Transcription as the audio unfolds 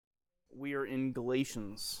We are in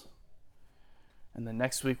Galatians, and then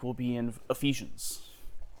next week we'll be in Ephesians.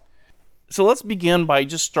 So let's begin by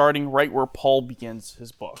just starting right where Paul begins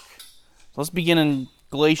his book. So let's begin in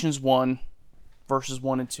Galatians 1, verses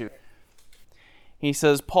 1 and 2. He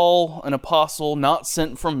says, Paul, an apostle, not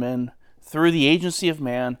sent from men, through the agency of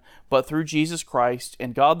man, but through Jesus Christ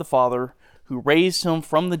and God the Father, who raised him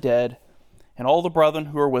from the dead, and all the brethren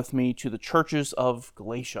who are with me, to the churches of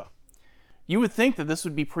Galatia. You would think that this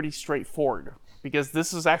would be pretty straightforward, because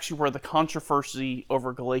this is actually where the controversy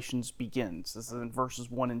over Galatians begins. This is in verses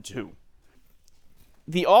 1 and 2.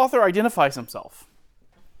 The author identifies himself.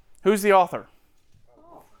 Who's the author?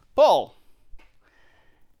 Paul.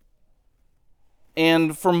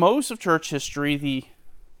 And for most of church history,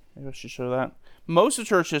 maybe I should show that. Most of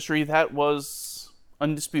church history, that was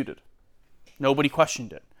undisputed. Nobody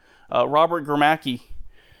questioned it. Robert Gramacki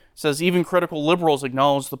says, even critical liberals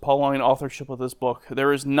acknowledge the Pauline authorship of this book.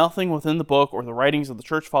 There is nothing within the book or the writings of the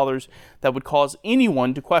church fathers that would cause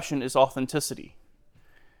anyone to question its authenticity.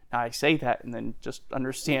 Now, I say that and then just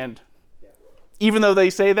understand, even though they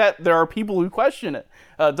say that, there are people who question it.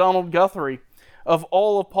 Donald Guthrie, of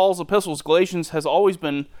all of Paul's epistles, Galatians has always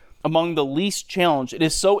been among the least challenged. It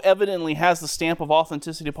is so evidently has the stamp of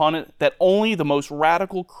authenticity upon it that only the most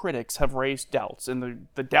radical critics have raised doubts. And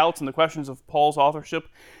the doubts and the questions of Paul's authorship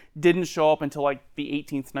didn't show up until like the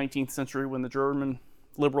 18th, 19th century when the German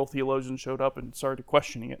liberal theologians showed up and started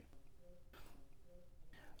questioning it.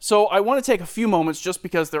 So I want to take a few moments, just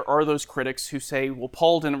because there are those critics who say, well,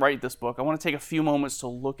 Paul didn't write this book. I want to take a few moments to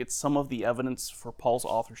look at some of the evidence for Paul's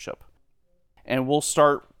authorship. And we'll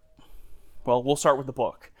start with the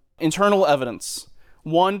book. Internal evidence.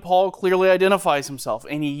 1, Paul clearly identifies himself,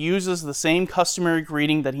 and he uses the same customary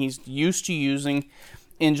greeting that he's used to using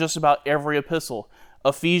in just about every epistle.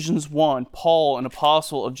 Ephesians 1, Paul, an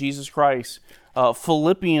apostle of Jesus Christ.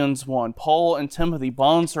 Philippians 1, Paul and Timothy,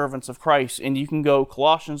 bondservants of Christ. And you can go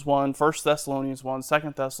Colossians 1, 1 Thessalonians 1,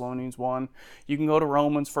 2 Thessalonians 1. You can go to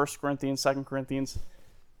Romans, 1 Corinthians, 2 Corinthians.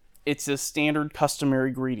 It's a standard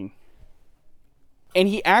customary greeting. And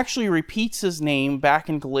he actually repeats his name back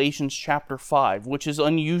in Galatians chapter 5, which is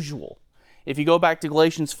unusual. If you go back to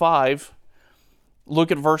Galatians 5, look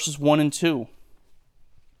at verses 1 and 2.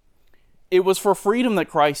 It was for freedom that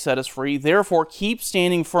Christ set us free. Therefore, keep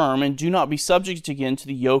standing firm and do not be subject again to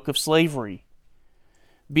the yoke of slavery.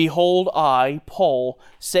 Behold, I, Paul,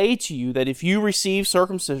 say to you that if you receive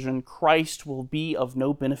circumcision, Christ will be of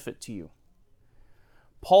no benefit to you.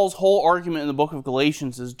 Paul's whole argument in the book of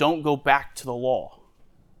Galatians is don't go back to the law.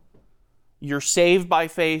 You're saved by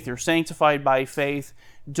faith. You're sanctified by faith.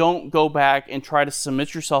 Don't go back and try to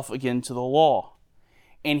submit yourself again to the law.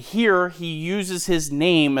 And here he uses his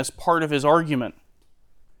name as part of his argument.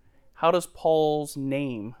 How does Paul's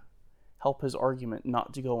name help his argument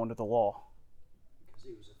not to go under the law? Because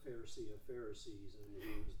he was a Pharisee of Pharisees, and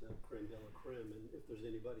he was the creme de la creme. And if there's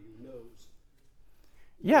anybody who knows,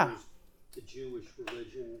 the Jewish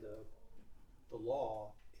religion, the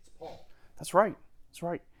law, it's Paul. That's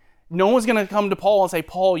right. No one's going to come to Paul and say,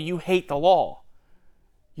 Paul, you hate the law.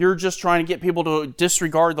 You're just trying to get people to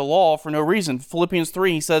disregard the law for no reason. Philippians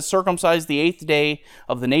 3, he says, circumcised the 8th day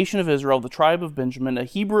of the nation of Israel, the tribe of Benjamin, a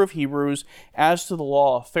Hebrew of Hebrews, as to the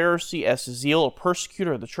law, a Pharisee, as to zeal, a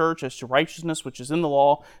persecutor of the church, as to righteousness which is in the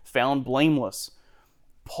law, found blameless.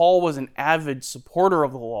 Paul was an avid supporter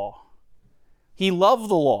of the law. He loved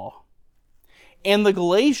the law. And the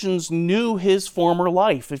Galatians knew his former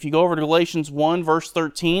life. If you go over to Galatians 1, verse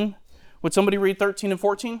 13, would somebody read 13 and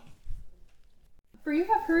 14? For you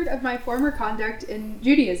have heard of my former conduct in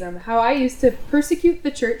Judaism, how I used to persecute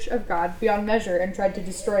the church of God beyond measure and tried to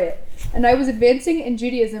destroy it. And I was advancing in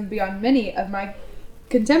Judaism beyond many of my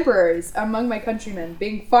contemporaries among my countrymen,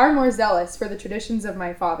 being far more zealous for the traditions of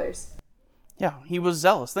my fathers. Yeah, he was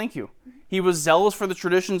zealous. Thank you. He was zealous for the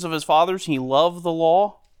traditions of his fathers. He loved the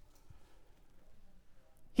law.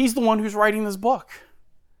 He's the one who's writing this book.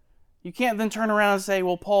 You can't then turn around and say,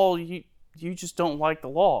 well, Paul, you just don't like the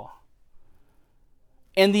law.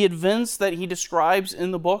 And the events that he describes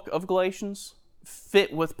in the book of Galatians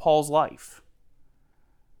fit with Paul's life.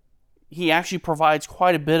 He actually provides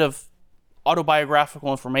quite a bit of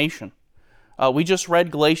autobiographical information. We just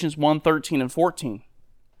read Galatians 1, 13 and 14.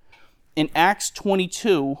 In Acts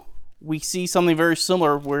 22, we see something very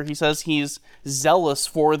similar where he says he's zealous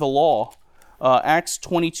for the law. Acts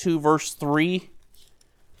 22, verse 3.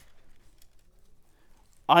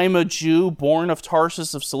 I am a Jew, born of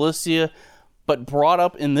Tarsus of Cilicia, but brought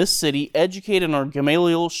up in this city, educated under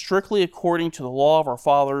Gamaliel, strictly according to the law of our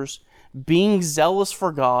fathers, being zealous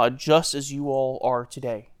for God, just as you all are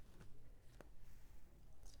today.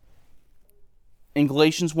 In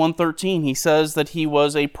Galatians 1:13, he says that he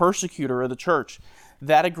was a persecutor of the church.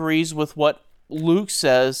 That agrees with what Luke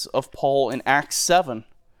says of Paul in Acts 7.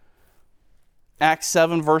 Acts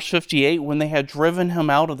 7, verse 58, when they had driven him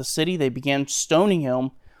out of the city, they began stoning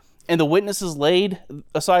him, and the witnesses laid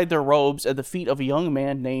aside their robes at the feet of a young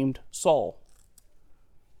man named Saul.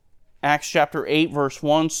 Acts chapter 8, verse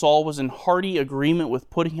 1, Saul was in hearty agreement with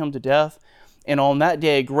putting him to death, and on that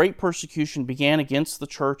day a great persecution began against the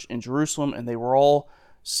church in Jerusalem, and they were all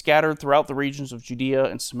scattered throughout the regions of Judea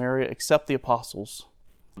and Samaria, except the apostles.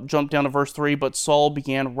 Jump down to verse 3, but Saul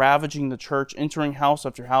began ravaging the church, entering house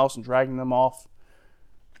after house and dragging them off.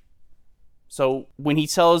 So when he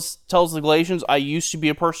tells the Galatians, I used to be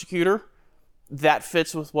a persecutor, that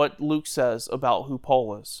fits with what Luke says about who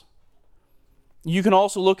Paul is. You can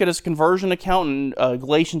also look at his conversion account in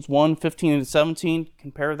Galatians 1, 15 and 17.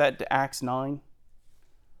 Compare that to Acts 9.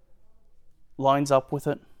 Lines up with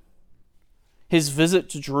it. His visit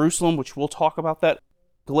to Jerusalem, which we'll talk about that.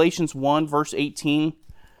 Galatians 1, verse 18.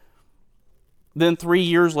 Then 3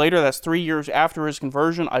 years later, that's 3 years after his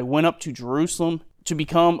conversion, I went up to Jerusalem to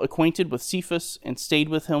become acquainted with Cephas and stayed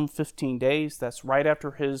with him 15 days. That's right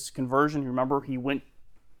after his conversion. You remember he went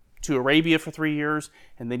to Arabia for 3 years,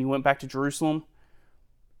 and then he went back to Jerusalem.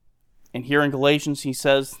 And here in Galatians, he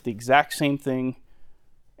says the exact same thing,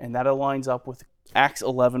 and that aligns up with Acts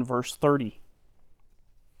 11, verse 30.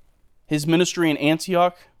 His ministry in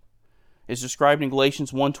Antioch is described in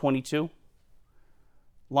Galatians 1:22.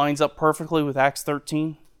 Lines up perfectly with Acts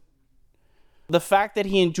 13. The fact that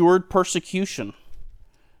he endured persecution,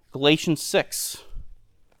 Galatians 6.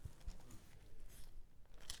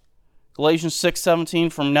 Galatians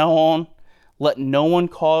 6:17, from now on, let no one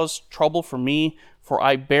cause trouble for me, for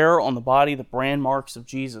I bear on the body the brand marks of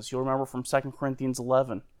Jesus. You'll remember from 2 Corinthians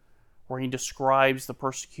 11, where he describes the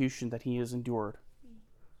persecution that he has endured.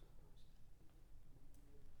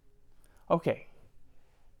 Okay,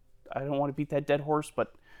 I don't want to beat that dead horse,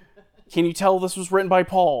 but can you tell this was written by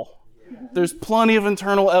Paul? Yeah. There's plenty of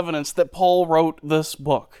internal evidence that Paul wrote this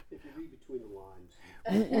book. If you read between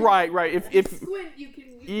the lines. Right. If squint, you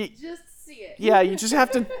can just see it. Yeah, you just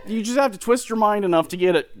have to twist your mind enough to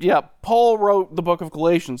get it. Yeah, Paul wrote the book of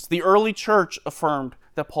Galatians. The early church affirmed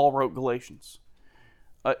that Paul wrote Galatians.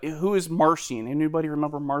 Who is Marcion? Anybody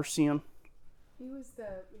remember Marcion? He was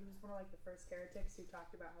one of like the first heretics who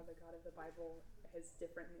talked about how the God of the Bible is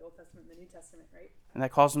different in the Old Testament than the New Testament, right? And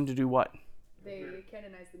that caused him to do what? They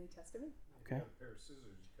canonized the New Testament. Okay. A pair of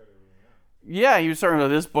scissors, cut everything out. Yeah, he was starting to,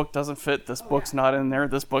 this book doesn't fit, this book's not in there,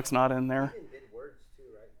 this book's not in there. Even did words too,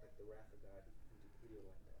 right? Like the wrath of God. He did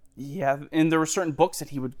like that. Yeah, and there were certain books that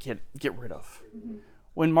he would get rid of. Mm-hmm.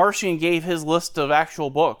 When Marcion gave his list of actual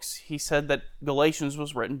books, he said that Galatians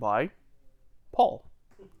was written by Paul.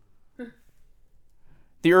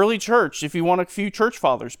 The early church, if you want a few church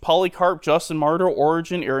fathers, Polycarp, Justin Martyr,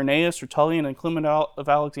 Origen, Irenaeus, Tertullian, and Clement of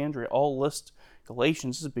Alexandria all list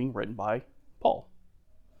Galatians as being written by Paul.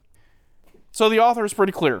 So the author is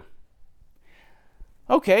pretty clear.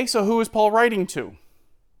 Okay, so who is Paul writing to?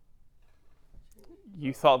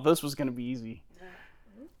 You thought this was going to be easy.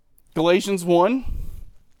 Galatians 1,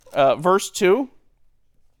 verse 2.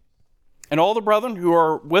 And all the brethren who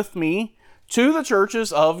are with me to the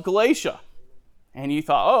churches of Galatia. And you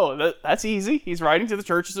thought, oh, that's easy. He's writing to the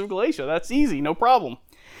churches of Galatia. That's easy, no problem.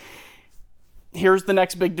 Here's the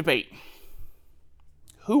next big debate.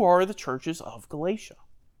 Who are the churches of Galatia?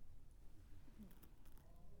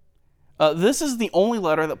 This is the only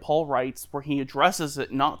letter that Paul writes where he addresses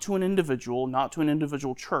it not to an individual, not to an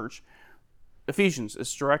individual church. Ephesians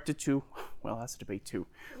is directed to, well, that's a debate too.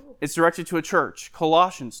 It's directed to a church.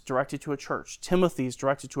 Colossians, directed to a church. Timothy is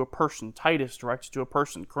directed to a person. Titus, directed to a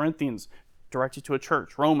person. Corinthians, directed to a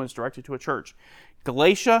church. Romans, directed to a church.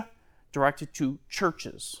 Galatia, directed to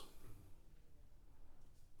churches.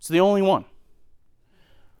 It's the only one.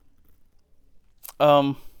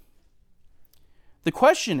 The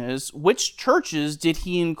question is, which churches did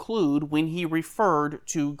he include when he referred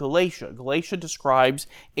to Galatia? Galatia describes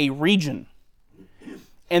a region.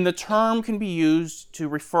 And the term can be used to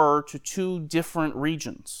refer to two different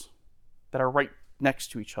regions that are right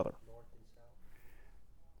next to each other. North and south.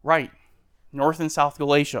 Right. North and South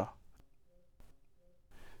Galatia.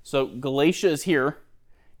 So Galatia is here.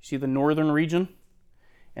 You see the northern region,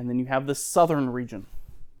 and then you have the southern region.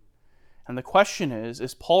 And the question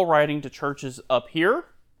is Paul writing to churches up here,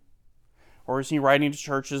 or is he writing to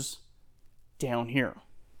churches down here?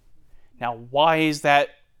 Now, why is that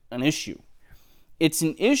an issue? It's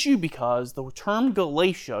an issue because the term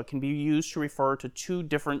Galatia can be used to refer to two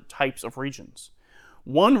different types of regions.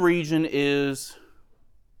 One region is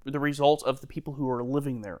the result of the people who are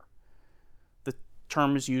living there.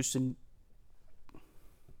 term is used in,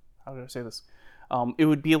 how do I say this? It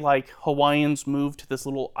would be like Hawaiians moved to this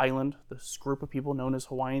little island, this group of people known as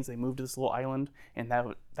Hawaiians, they moved to this little island, and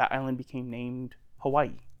that island became named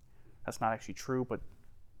Hawaii. That's not actually true, but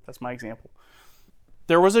that's my example.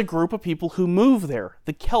 There was a group of people who moved there,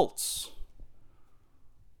 the Celts,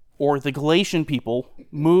 or the Galatian people,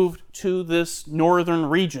 moved to this northern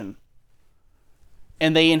region,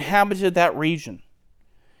 and they inhabited that region.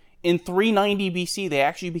 In 390 BC, they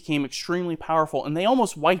actually became extremely powerful, and they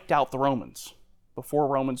almost wiped out the Romans before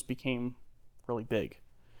Romans became really big.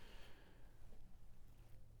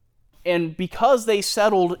 And because they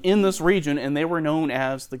settled in this region and they were known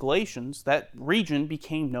as the Galatians, that region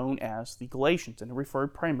became known as the Galatians, and it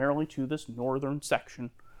referred primarily to this northern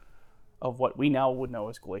section of what we now would know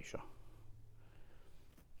as Galatia.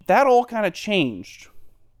 That all kind of changed.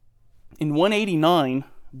 In 189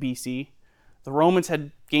 BC, the Romans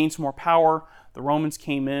had gained some more power. The Romans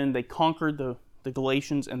came in, they conquered the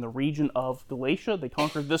Galatians and the region of Galatia. They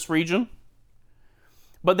conquered this region.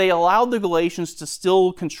 But they allowed the Galatians to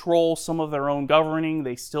still control some of their own governing.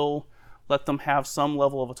 They still let them have some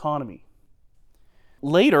level of autonomy.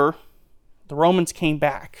 Later, the Romans came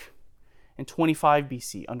back in 25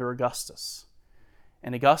 BC under Augustus.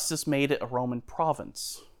 And Augustus made it a Roman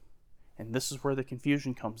province. And this is where the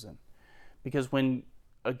confusion comes in. Because when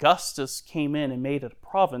Augustus came in and made it a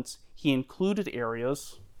province, he included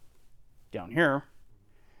areas down here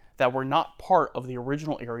that were not part of the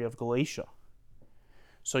original area of Galatia.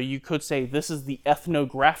 So you could say this is the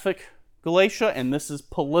ethnographic Galatia and this is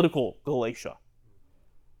political Galatia.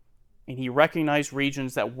 And he recognized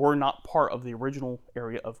regions that were not part of the original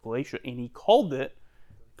area of Galatia, and he called it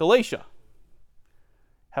Galatia.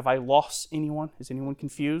 Have I lost anyone? Is anyone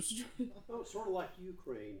confused? Oh, sort of like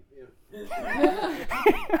Ukraine.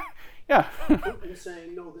 Yeah. Putin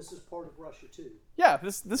saying, no, this is part of Russia too. Yeah,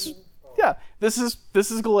 this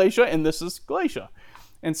is Galatia and this is Galatia.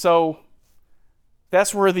 And so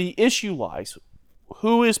that's where the issue lies.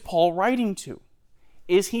 Who is Paul writing to?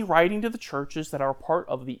 Is he writing to the churches that are part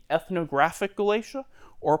of the ethnographic Galatia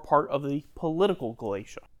or part of the political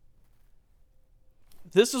Galatia?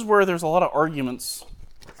 This is where there's a lot of arguments,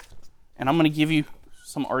 and I'm going to give you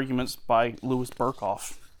some arguments by Louis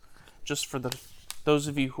Berkhoff, just for those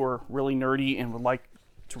of you who are really nerdy and would like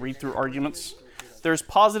to read through arguments. There's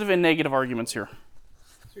positive and negative arguments here.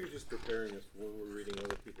 So you're just preparing us when we're reading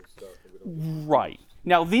other people's stuff. Right.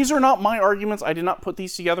 Now, these are not my arguments. I did not put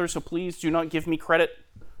these together, so please do not give me credit.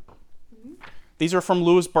 These are from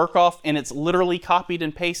Louis Berkhoff, and it's literally copied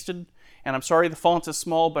and pasted. And I'm sorry the font is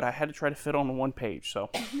small, but I had to try to fit on one page. So,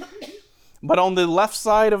 but on the left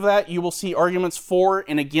side of that, you will see arguments for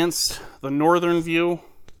and against the northern view,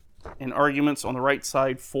 and arguments on the right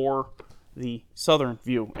side for the southern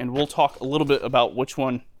view. And we'll talk a little bit about which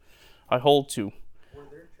one I hold to. Were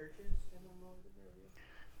there churches in the northern area?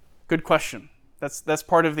 Good question. That's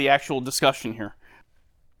part of the actual discussion here.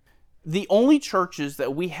 The only churches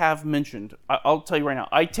that we have mentioned, I'll tell you right now,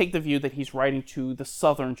 I take the view that he's writing to the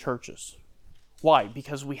southern churches. Why?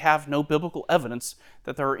 Because we have no biblical evidence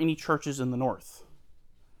that there are any churches in the north.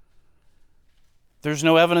 There's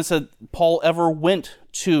no evidence that Paul ever went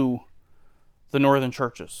to the northern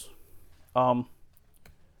churches.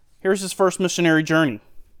 Here's his first missionary journey.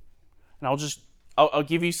 And I'll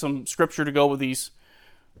give you some scripture to go with these.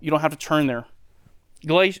 You don't have to turn there.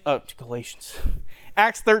 Galatians.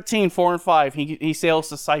 Acts 13, 4 and 5. He sails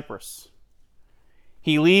to Cyprus.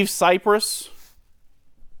 He leaves Cyprus,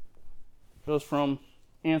 goes from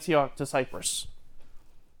Antioch to Cyprus.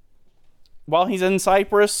 While he's in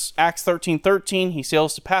Cyprus, Acts 13:13, he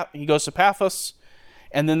goes to Paphos,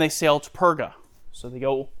 and then they sail to Perga. So they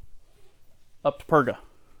go up to Perga.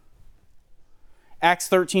 Acts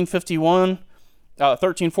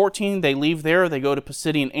 13:14, they leave there, they go to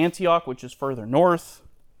Pisidian Antioch, which is further north.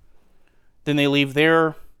 Then they leave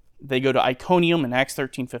there, they go to Iconium in Acts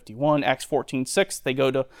 13:51. Acts 14:6, they go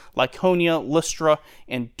to Lycaonia, Lystra,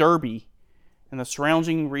 and Derbe in the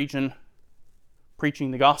surrounding region,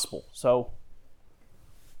 preaching the gospel. So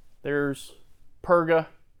there's Perga,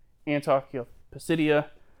 Antioch, Pisidia,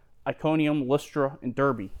 Iconium, Lystra, and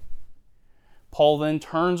Derbe. Paul then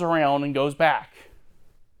turns around and goes back.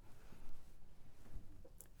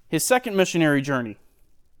 His second missionary journey.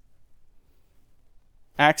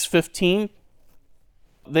 Acts 15,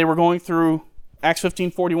 they were going through, Acts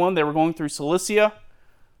 15:41, they were going through Cilicia,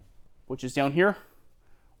 which is down here.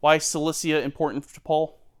 Why is Cilicia important to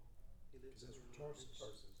Paul?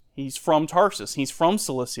 He's from Tarsus. He's from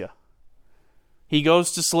Cilicia. He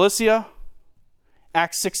goes to Cilicia.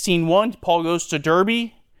 Acts 16:1, Paul goes to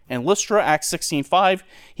Derbe. and Lystra. Acts 16:5,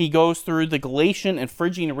 he goes through the Galatian and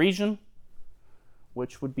Phrygian region,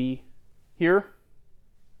 which would be here.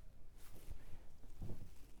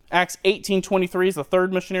 Acts 18:23 is the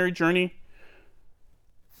third missionary journey.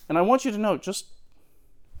 And I want you to note, just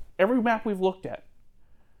every map we've looked at,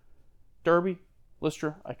 Derbe,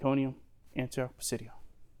 Lystra, Iconium, Antioch, Pisidia.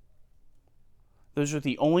 Those are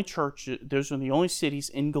the only cities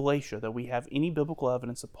in Galatia that we have any biblical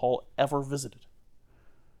evidence that Paul ever visited.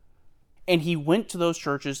 And he went to those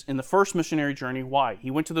churches in the first missionary journey. Why?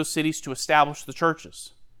 He went to those cities to establish the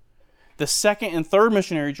churches. The second and third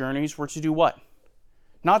missionary journeys were to do what?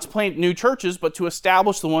 Not to plant new churches, but to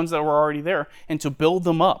establish the ones that were already there and to build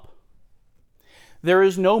them up. There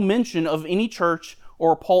is no mention of any church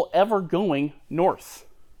or Paul ever going north.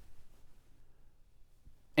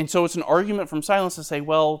 And so it's an argument from silence to say,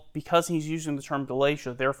 well, because he's using the term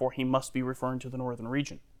Galatia, therefore he must be referring to the northern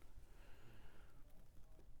region.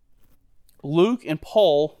 Luke and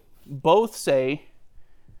Paul both say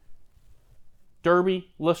Derbe,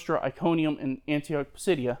 Lystra, Iconium, and Antioch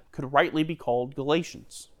Pisidia could rightly be called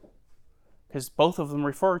Galatians, because both of them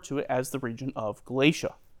refer to it as the region of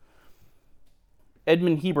Galatia.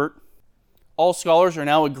 Edmund Hebert: all scholars are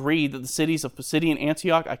now agreed that the cities of Pisidian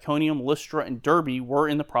Antioch, Iconium, Lystra, and Derbe were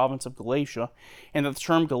in the province of Galatia, and that the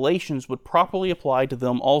term Galatians would properly apply to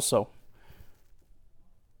them also.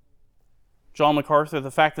 John MacArthur: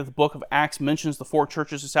 the fact that the book of Acts mentions the 4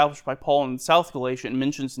 churches established by Paul in South Galatia and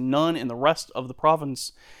mentions none in the rest of the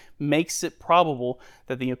province makes it probable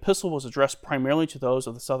that the epistle was addressed primarily to those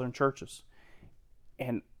of the southern churches.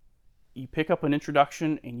 And you pick up an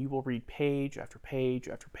introduction and you will read page after page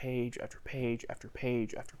after page after page after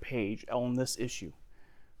page after page on this issue.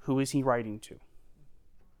 Who is he writing to?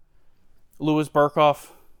 Louis Berkhoff,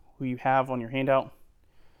 who you have on your handout.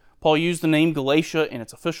 Paul used the name Galatia in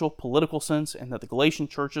its official political sense, and that the Galatian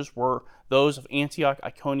churches were those of Antioch,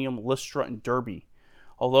 Iconium, Lystra, and Derbe.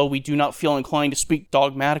 Although we do not feel inclined to speak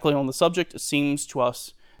dogmatically on the subject, it seems to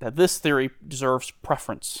us that this theory deserves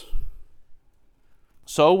preference.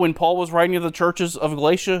 So, when Paul was writing to the churches of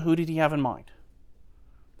Galatia, who did he have in mind?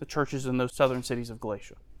 The churches in those southern cities of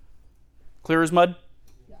Galatia. Clear as mud?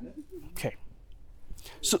 Okay.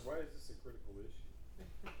 So, why is this a critical issue?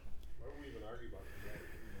 Why don't we even argue about it?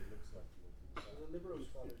 It looks like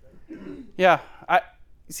yeah,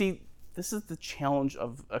 see, this is the challenge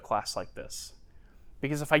of a class like this.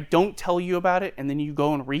 Because if I don't tell you about it and then you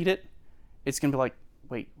go and read it, it's going to be like,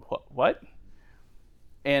 wait, what?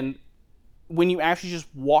 And when you actually just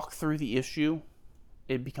walk through the issue,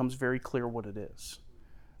 it becomes very clear what it is.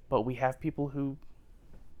 But we have people who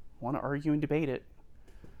want to argue and debate it.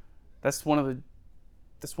 That's one of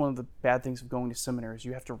the bad things of going to seminaries.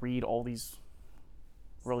 You have to read all these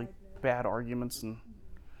really bad arguments.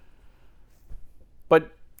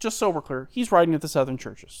 But just so we're clear, he's writing to the southern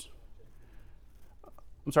churches.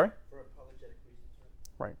 I'm sorry? For apologetic reasons,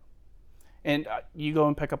 right? And you go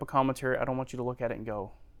and pick up a commentary. I don't want you to look at it and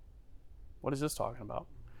go, what is this talking about?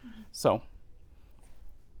 So,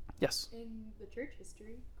 yes? In the church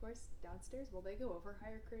history course downstairs, will they go over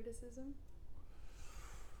higher criticism?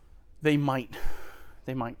 They might.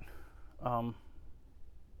 That's way later on,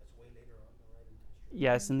 right?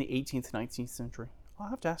 Yeah, it's in the 18th, 19th century. I'll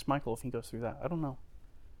have to ask Michael if he goes through that. I don't know.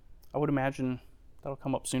 I would imagine that'll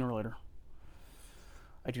come up sooner or later.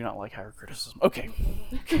 I do not like higher criticism. Okay.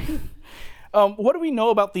 What do we know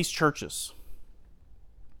about these churches?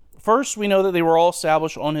 First, we know that they were all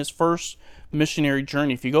established on his first missionary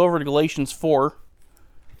journey. If you go over to Galatians 4,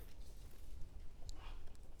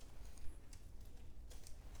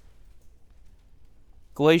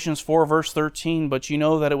 Galatians 4, verse 13, but you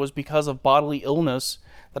know that it was because of bodily illness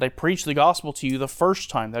that I preached the gospel to you the first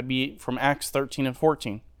time. That'd be from Acts 13 and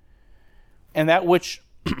 14. And that which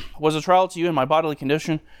was a trial to you in my bodily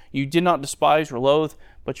condition, you did not despise or loathe,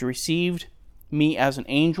 but you received me as an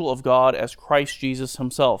angel of God, as Christ Jesus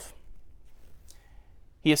himself.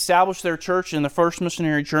 He established their church in the first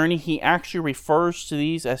missionary journey. He actually refers to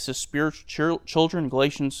these as his spiritual children.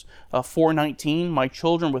 Galatians 4:19, my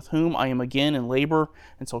children with whom I am again in labor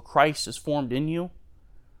until Christ is formed in you.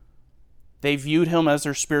 They viewed him as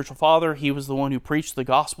their spiritual father. He was the one who preached the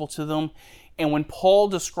gospel to them. And when Paul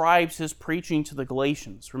describes his preaching to the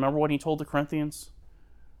Galatians, remember what he told the Corinthians?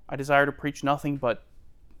 I desire to preach nothing but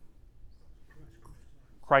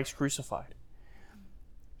Christ crucified.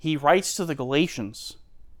 He writes to the Galatians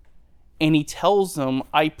and he tells them,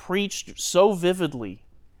 I preached so vividly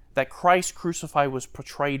that Christ crucified was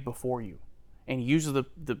portrayed before you. And he uses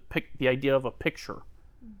the idea of a picture.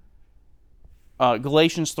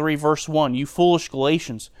 Galatians 3 verse 1, you foolish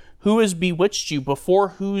Galatians, who has bewitched you, before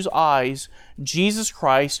whose eyes Jesus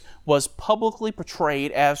Christ was publicly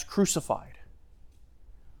portrayed as crucified?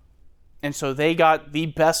 And so they got the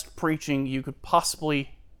best preaching you could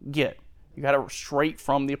possibly get. You got it straight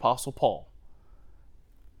from the Apostle Paul.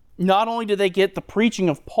 Not only did they get the preaching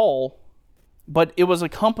of Paul, but it was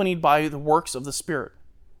accompanied by the works of the Spirit.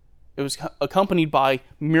 It was accompanied by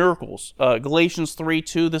miracles. Galatians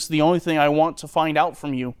 3:2, this is the only thing I want to find out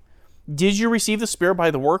from you. Did you receive the Spirit by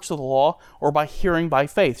the works of the law or by hearing by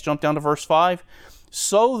faith? Jump down to verse 5.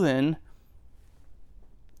 So then,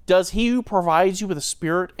 does he who provides you with the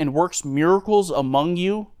Spirit and works miracles among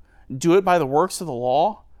you do it by the works of the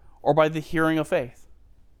law or by the hearing of faith?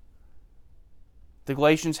 The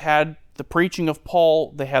Galatians had the preaching of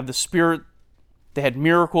Paul, they had the Spirit, they had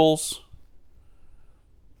miracles.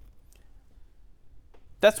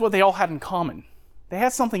 That's what they all had in common. They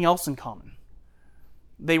had something else in common.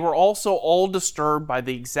 They were also all disturbed by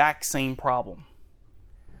the exact same problem.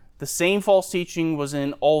 The same false teaching was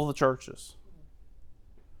in all the churches.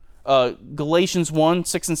 Galatians 1,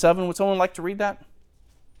 6 and 7. Would someone like to read that?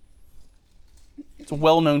 It's a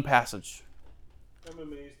well-known passage. I'm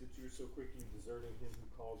amazed that you're so quickly deserting him who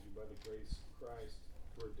calls you by the grace of Christ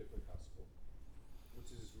for a different gospel,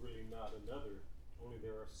 which is really not another, only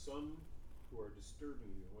there are some who are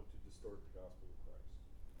disturbing you and want to distort the gospel of Christ.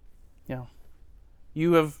 Yeah.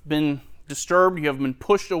 You have been disturbed, you have been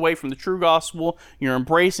pushed away from the true gospel, you're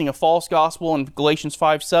embracing a false gospel. In Galatians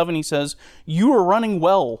 5:7, he says, you are running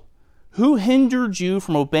well. Who hindered you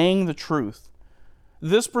from obeying the truth?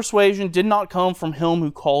 This persuasion did not come from him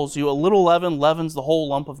who calls you. A little leaven leavens the whole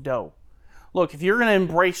lump of dough. Look, if you're going to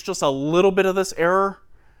embrace just a little bit of this error,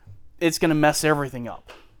 it's going to mess everything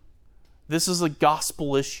up. This is a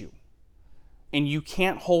gospel issue. And you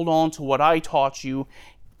can't hold on to what I taught you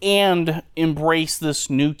and embrace this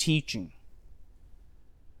new teaching.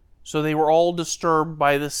 So they were all disturbed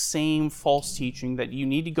by the same false teaching that you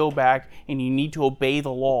need to go back and you need to obey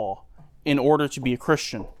the law in order to be a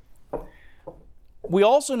Christian. We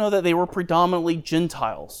also know that they were predominantly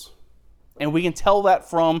Gentiles. And we can tell that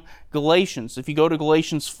from Galatians. If you go to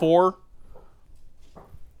Galatians 4,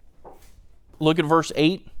 look at verse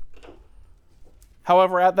 8.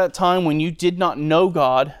 However, at that time when you did not know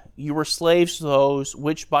God, you were slaves to those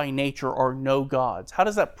which by nature are no gods. How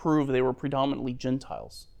does that prove they were predominantly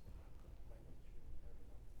Gentiles?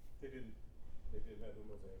 They didn't have the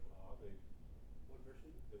Mosaic law. What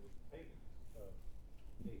version? They were pagans.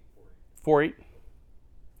 4:8.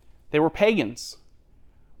 They were pagans.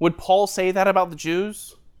 Would Paul say that about the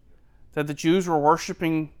Jews? That the Jews were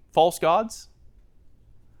worshiping false gods?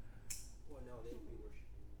 Well, no, they would be worshiping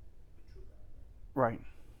the true God. Right.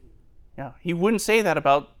 Yeah, he wouldn't say that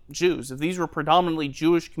about Jews. If these were predominantly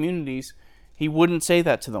Jewish communities, he wouldn't say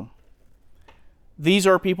that to them. These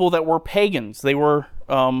are people that were pagans. They were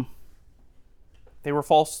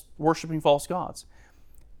worshiping false gods.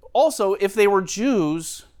 Also, if they were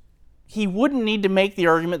Jews, he wouldn't need to make the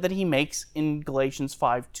argument that he makes in Galatians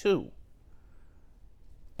 5:2.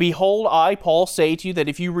 Behold, I, Paul, say to you that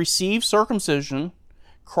if you receive circumcision,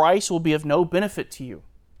 Christ will be of no benefit to you.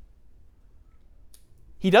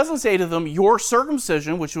 He doesn't say to them, your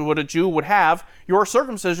circumcision, which is what a Jew would have, your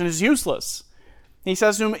circumcision is useless. He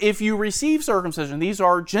says to them, if you receive circumcision, these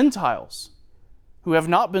are Gentiles who have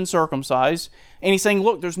not been circumcised. And he's saying,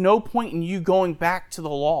 look, there's no point in you going back to the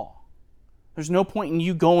law. There's no point in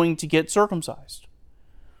you going to get circumcised.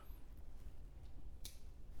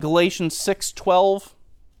 Galatians 6:12.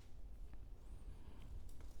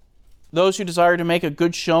 Those who desire to make a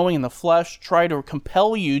good showing in the flesh try to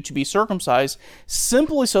compel you to be circumcised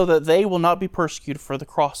simply so that they will not be persecuted for the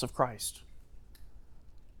cross of Christ.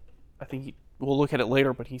 I think we'll look at it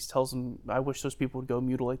later, but he tells them, I wish those people would go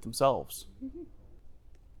mutilate themselves.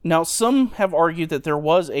 Now, some have argued that there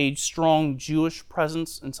was a strong Jewish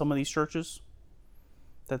presence in some of these churches,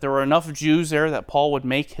 that there were enough Jews there that Paul would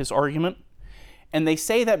make his argument. And they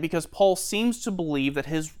say that because Paul seems to believe that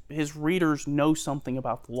his readers know something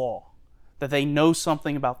about the law, that they know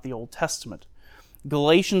something about the Old Testament.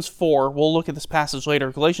 Galatians 4, we'll look at this passage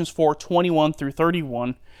later, Galatians 4, 21 through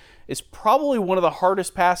 31 is probably one of the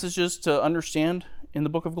hardest passages to understand in the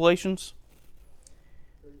book of Galatians.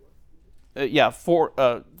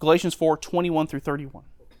 Galatians 4, 21 through 31.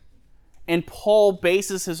 And Paul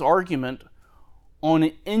bases his argument on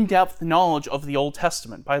an in-depth knowledge of the Old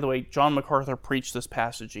Testament. By the way, John MacArthur preached this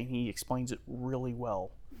passage and he explains it really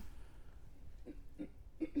well.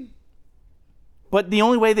 But the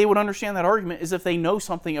only way they would understand that argument is if they know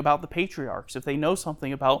something about the patriarchs, if they know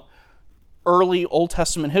something about early Old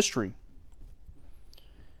Testament history.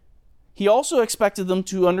 He also expected them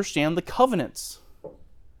to understand the covenants.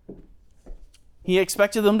 He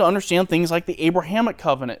expected them to understand things like the Abrahamic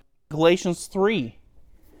covenant. Galatians 3,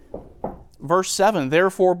 verse 7,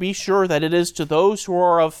 therefore be sure that it is to those who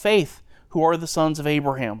are of faith who are the sons of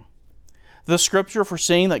Abraham. The scripture,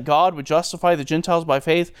 foreseeing that God would justify the Gentiles by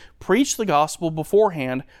faith, preached the gospel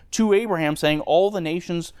beforehand to Abraham, saying, all the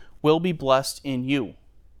nations will be blessed in you.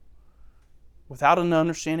 Without an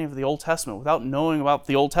understanding of the Old Testament, without knowing about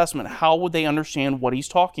the Old Testament, how would they understand what he's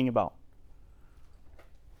talking about?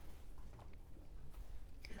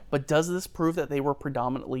 But does this prove that they were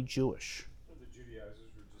predominantly Jewish? So the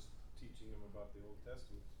Judaizers were just teaching them about the Old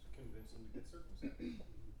Testament to convince them to get circumcised.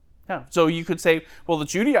 Yeah. So you could say, well, the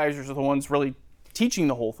Judaizers are the ones really teaching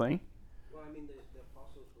the whole thing. Well, I mean, the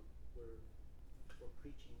apostles were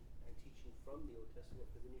preaching and teaching from the Old Testament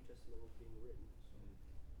because the New Testament was being written.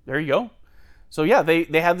 There you go. So yeah,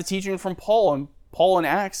 they had the teaching from Paul, and Paul in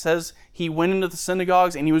Acts says he went into the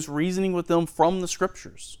synagogues and he was reasoning with them from the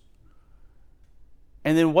scriptures.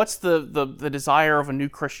 And then what's the desire of a new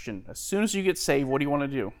Christian? As soon as you get saved, what do you want to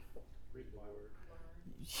do? Read the Bible.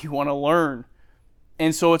 You want to learn.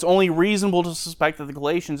 And so it's only reasonable to suspect that the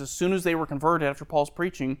Galatians, as soon as they were converted after Paul's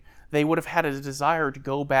preaching, they would have had a desire to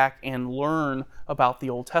go back and learn about the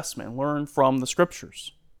Old Testament, and learn from the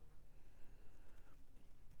scriptures.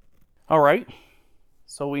 All right,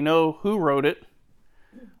 so we know who wrote it.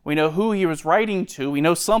 We know who he was writing to. We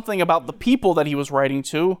know something about the people that he was writing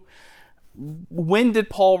to. When did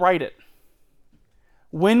Paul write it?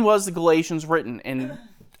 When was the Galatians written? And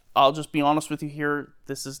I'll just be honest with you here,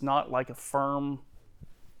 this is not like a firm,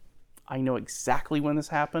 I know exactly when this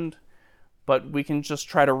happened, but we can just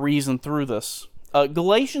try to reason through this.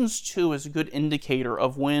 Galatians 2 is a good indicator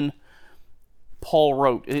of when Paul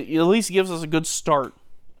wrote. It at least gives us a good start.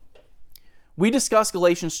 We discussed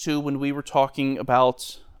Galatians 2 when we were talking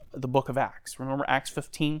about the book of Acts. Remember Acts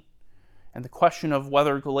 15? And the question of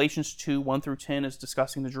whether Galatians 2, 1 through 10 is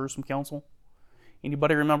discussing the Jerusalem Council.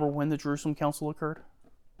 Anybody remember when the Jerusalem Council occurred?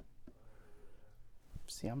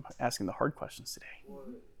 See, I'm asking the hard questions today. Well,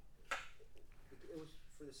 it was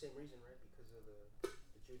for the same reason, right? Because of the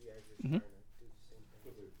Judaizers trying to do the same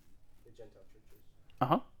thing with the Gentile churches.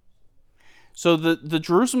 Uh-huh. So the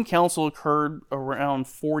Jerusalem Council occurred around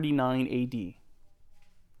 49 AD.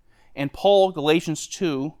 And Paul, Galatians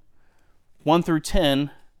 2, 1 through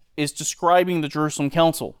 10, is describing the Jerusalem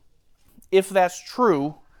Council. If that's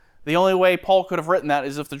true, the only way Paul could have written that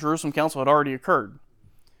is if the Jerusalem Council had already occurred.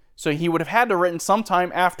 So he would have had to have written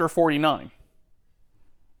sometime after 49.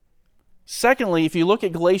 Secondly, if you look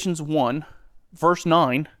at Galatians 1, verse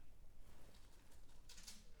 9,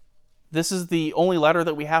 this is the only letter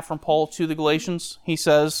that we have from Paul to the Galatians. He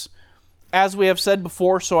says, as we have said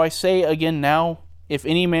before, so I say again now, if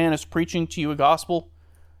any man is preaching to you a gospel,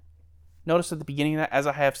 notice at the beginning of that, as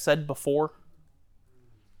I have said before,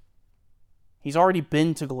 he's already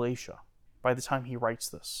been to Galatia by the time he writes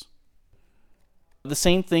this. The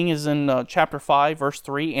same thing is in chapter 5, verse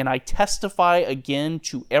 3, and I testify again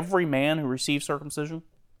to every man who receives circumcision.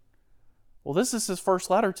 Well, this is his first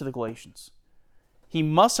letter to the Galatians. He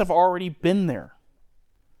must have already been there.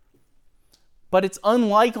 But it's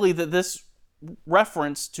unlikely that this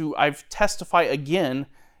reference to I've testify again,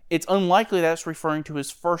 it's unlikely that's referring to his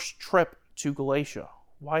first trip to Galatia.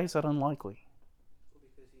 Why is that unlikely? Well,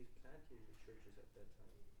 because he's planting the churches at that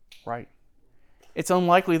time. Right. It's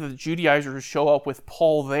unlikely that the Judaizers show up with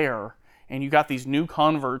Paul there, and you got these new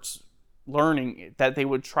converts learning that they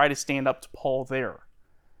would try to stand up to Paul there.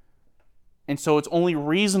 And so it's only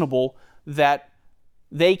reasonable that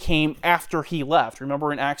they came after he left.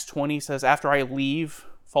 Remember in Acts 20, it says, after I leave,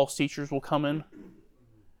 false teachers will come in.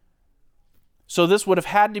 So this would have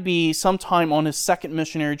had to be sometime on his second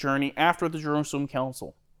missionary journey after the Jerusalem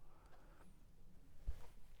Council.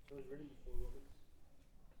 So it was written before Romans?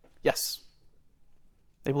 Yes.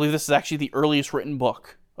 They believe this is actually the earliest written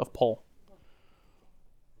book of Paul.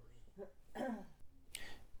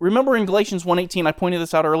 Remember in Galatians 1:18, I pointed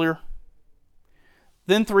this out earlier?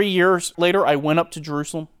 Then 3 years later, I went up to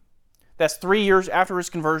Jerusalem. That's 3 years after his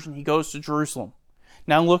conversion, he goes to Jerusalem.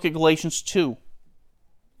 Now look at Galatians 2,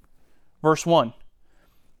 verse 1.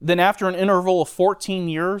 Then after an interval of 14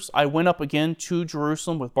 years, I went up again to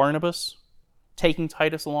Jerusalem with Barnabas, taking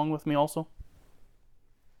Titus along with me also.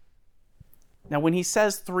 Now when he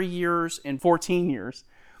says 3 years and 14 years,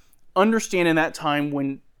 understand in that time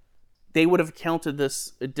when they would have counted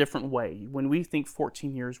this a different way. When we think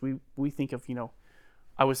 14 years, we think of,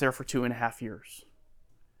 I was there for 2.5 years.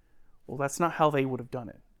 Well, that's not how they would have done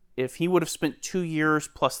it. If he would have spent 2 years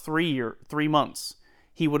plus 3 months,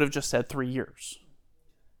 he would have just said 3 years.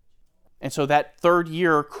 And so that third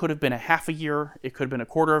year could have been a half a year, it could have been a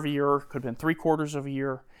quarter of a year, it could have been 3/4 of a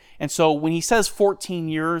year. And so when he says 14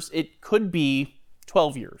 years, it could be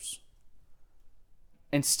 12 years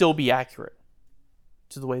and still be accurate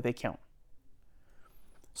to the way they count.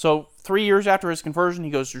 So 3 years after his conversion,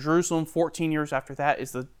 he goes to Jerusalem. 14 years after that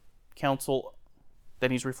is the council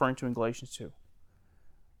that he's referring to in Galatians 2.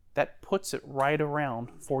 That puts it right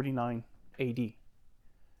around 49 AD.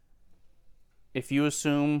 If you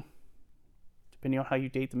assume, depending on how you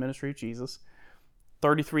date the ministry of Jesus,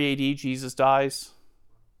 33 AD, Jesus dies.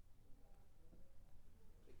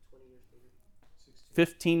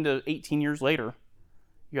 15 to 18 years later,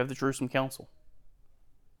 you have the Jerusalem Council.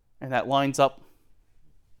 And that lines up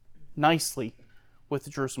nicely with the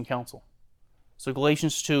Jerusalem Council. So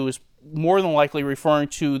Galatians 2 is more than likely referring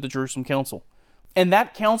to the Jerusalem Council. And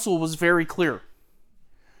that council was very clear.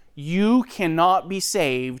 You cannot be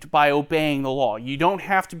saved by obeying the law. You don't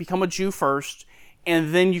have to become a Jew first,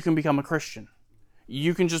 and then you can become a Christian.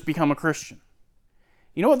 You can just become a Christian.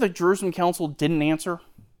 You know what the Jerusalem Council didn't answer?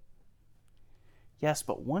 Yes,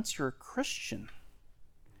 but once you're a Christian,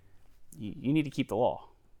 you need to keep the law.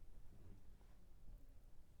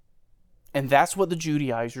 And that's what the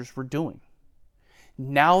Judaizers were doing.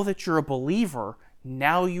 Now that you're a believer,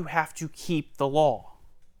 now you have to keep the law.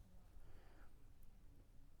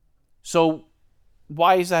 So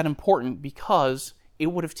why is that important? Because it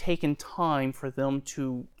would have taken time for them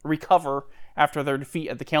to recover after their defeat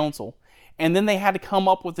at the council. And then they had to come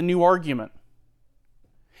up with a new argument.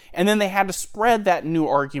 And then they had to spread that new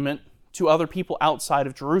argument to other people outside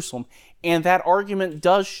of Jerusalem. And that argument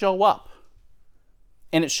does show up.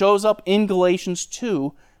 And it shows up in Galatians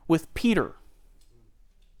 2 with Peter.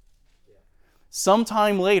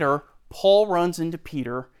 Sometime later, Paul runs into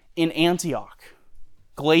Peter in Antioch.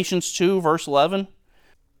 Galatians 2, verse 11.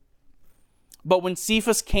 But when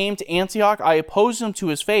Cephas came to Antioch, I opposed him to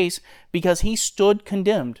his face because he stood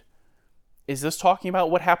condemned. Is this talking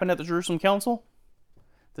about what happened at the Jerusalem Council?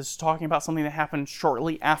 This is talking about something that happened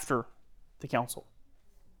shortly after the council.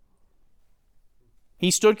 He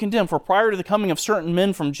stood condemned, for prior to the coming of certain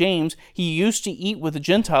men from James, he used to eat with the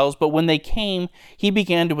Gentiles, but when they came, he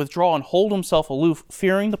began to withdraw and hold himself aloof,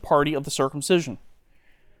 fearing the party of the circumcision.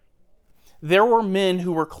 There were men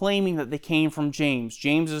who were claiming that they came from James.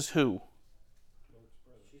 James is who?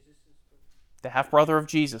 The half-brother of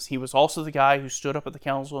Jesus. He was also the guy who stood up at the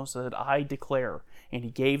council and said, I declare, and he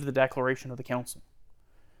gave the declaration of the council.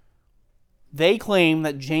 They claimed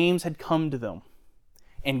that James had come to them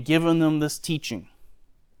and given them this teaching.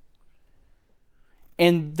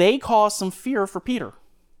 And they caused some fear for Peter.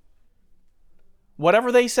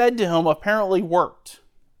 Whatever they said to him apparently worked.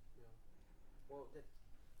 Well,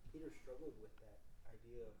 Peter struggled with that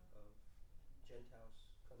idea of Gentiles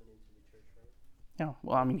coming into the church, right? Yeah,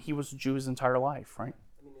 well, I mean, he was a Jew his entire life, right?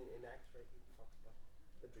 I mean, in Acts, right, he talks about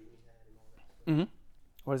the dream he had and all that stuff.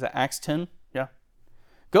 What is that, Acts 10? Yeah.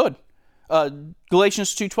 Good.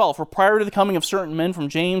 Galatians 2:12, for prior to the coming of certain men from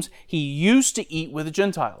James, he used to eat with the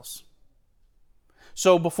Gentiles.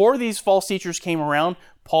 So before these false teachers came around,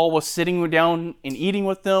 Paul was sitting down and eating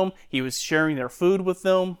with them. He was sharing their food with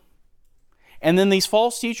them. And then these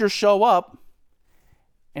false teachers show up,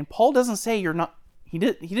 and Paul doesn't say you're not, he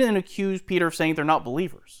didn't accuse Peter of saying they're not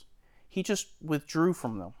believers. He just withdrew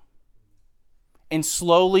from them and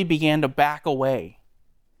slowly began to back away.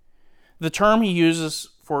 The term he uses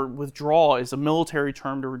for withdrawal is a military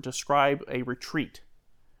term to describe a retreat,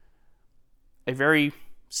 a very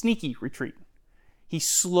sneaky retreat. He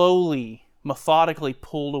slowly, methodically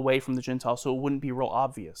pulled away from the Gentiles so it wouldn't be real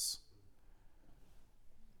obvious.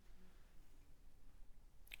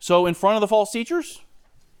 So in front of the false teachers,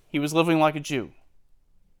 he was living like a Jew.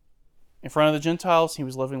 In front of the Gentiles, he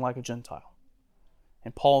was living like a Gentile.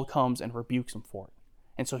 And Paul comes and rebukes him for it.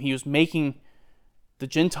 And so he was making the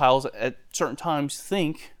Gentiles at certain times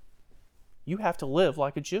think, you have to live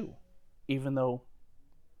like a Jew, even though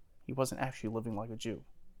he wasn't actually living like a Jew.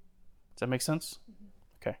 Does that make sense?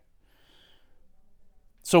 Okay.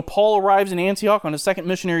 So Paul arrives in Antioch on his second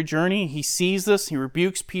missionary journey. He sees this. He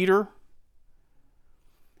rebukes Peter.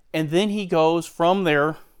 And then he goes from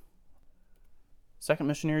there, second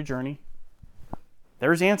missionary journey.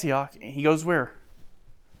 There's Antioch. And he goes where?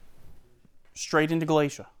 Straight into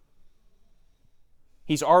Galatia.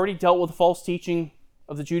 He's already dealt with the false teaching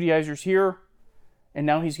of the Judaizers here. And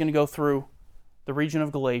now he's going to go through the region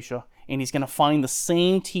of Galatia. And he's going to find the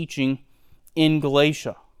same teaching in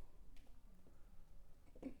Galatia.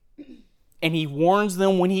 And he warns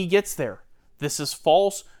them when he gets there. This is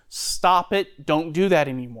false. Stop it. Don't do that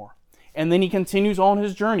anymore. And then he continues on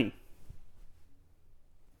his journey.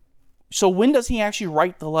 So when does he actually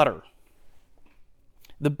write the letter?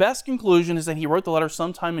 The best conclusion is that he wrote the letter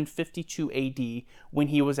sometime in 52 AD when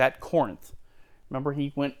he was at Corinth. Remember,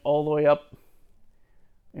 he went all the way up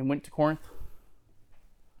and went to Corinth?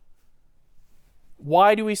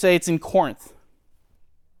 Why do we say it's in Corinth?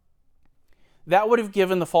 That would have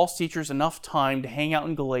given the false teachers enough time to hang out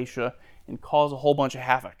in Galatia and cause a whole bunch of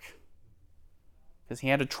havoc, because he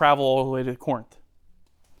had to travel all the way to Corinth.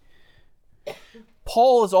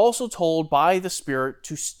 Paul is also told by the Spirit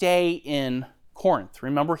to stay in Corinth.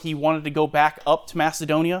 Remember, he wanted to go back up to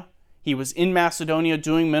Macedonia. He was in Macedonia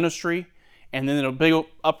doing ministry, and then a big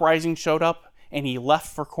uprising showed up, and he left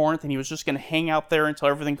for Corinth, and he was just going to hang out there until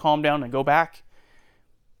everything calmed down and go back.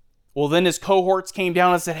 Well, then his cohorts came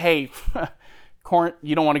down and said, hey, Corinth,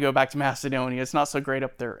 you don't want to go back to Macedonia. It's not so great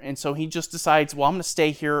up there. And so he just decides, well, I'm going to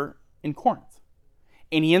stay here in Corinth.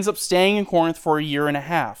 And he ends up staying in Corinth for a year and a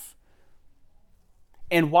half.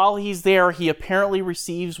 And while he's there, he apparently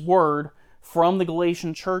receives word from the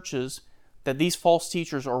Galatian churches that these false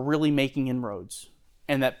teachers are really making inroads,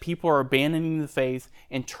 and that people are abandoning the faith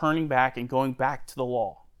and turning back and going back to the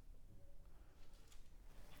law.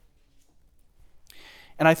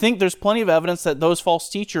 And I think there's plenty of evidence that those false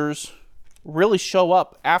teachers really show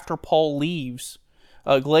up after Paul leaves.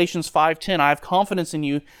 Galatians 5:10, I have confidence in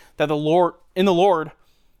you that in the Lord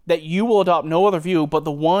that you will adopt no other view, but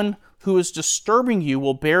the one who is disturbing you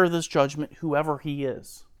will bear this judgment, whoever he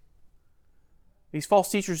is. These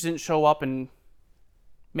false teachers didn't show up and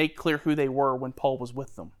make clear who they were when Paul was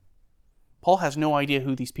with them. Paul has no idea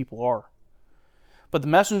who these people are. But the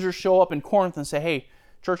messengers show up in Corinth and say, hey,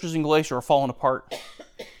 churches in Galatia are falling apart.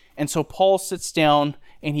 And so Paul sits down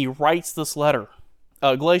and he writes this letter.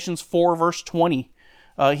 Galatians 4, verse 20,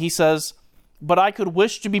 he says, but I could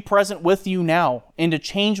wish to be present with you now and to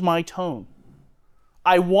change my tone.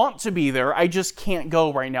 I want to be there, I just can't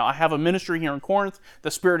go right now. I have a ministry here in Corinth. The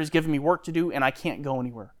Spirit has given me work to do, and I can't go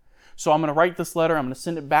anywhere. So I'm going to write this letter. I'm going to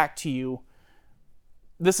send it back to you.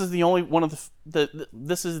 This is the only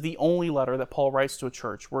this is the only letter that Paul writes to a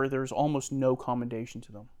church where there's almost no commendation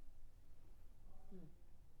to them.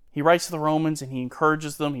 He writes to the Romans and he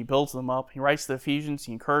encourages them. He builds them up. He writes to the Ephesians.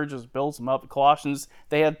 He encourages, builds them up. The Colossians,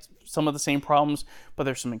 they had some of the same problems, but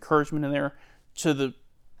there's some encouragement in there. To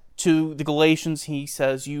the Galatians, he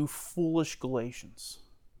says, you foolish Galatians.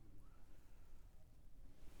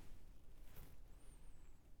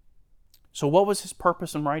 So what was his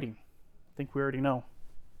purpose in writing? I think we already know.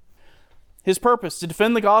 His purpose, to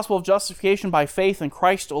defend the gospel of justification by faith in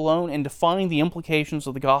Christ alone and define the implications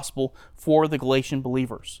of the gospel for the Galatian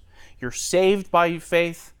believers. You're saved by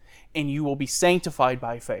faith and you will be sanctified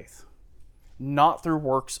by faith, not through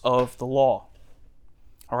works of the law.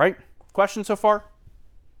 All right? Questions so far?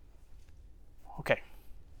 Okay.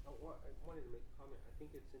 I wanted to make a comment. I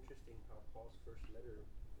think it's interesting how Paul's first letter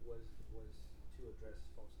was to address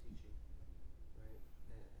false teaching, right?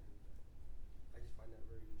 And I just find that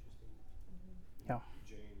very interesting. Yeah.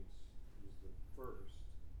 James was the first,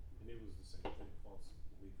 and it was the same thing. False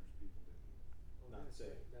believers, people didn't not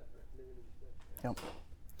say. Yep.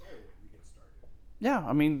 We get started. Yeah,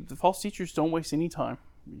 I mean, the false teachers don't waste any time.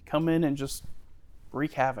 You come in and just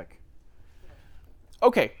wreak havoc.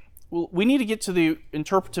 Okay. Well, we need to get to the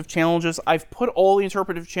interpretive challenges. I've put all the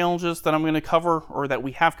interpretive challenges that I'm going to cover, or that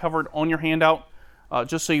we have covered, on your handout,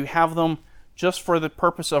 just so you have them, just for the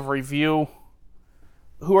purpose of review.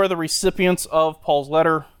 Who are the recipients of Paul's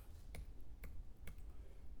letter?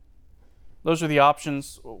 Those are the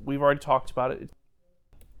options. We've already talked about it.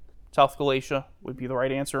 South Galatia would be the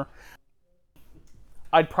right answer.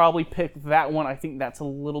 I'd probably pick that one. I think that's a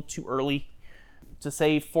little too early to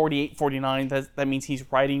say 48, 49. That means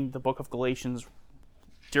he's writing the book of Galatians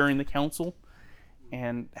during the council.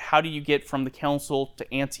 And how do you get from the council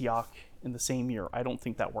to Antioch in the same year? I don't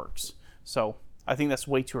think that works. So I think that's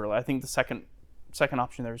way too early. I think the second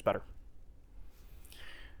option there is better.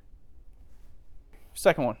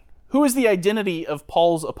 Second one. Who is the identity of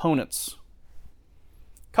Paul's opponents?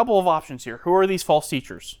 Couple of options here. Who are these false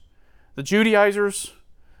teachers? The Judaizers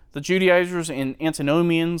and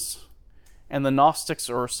Antinomians, and the Gnostics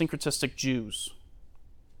or syncretistic Jews.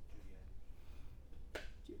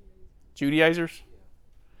 Judaizers?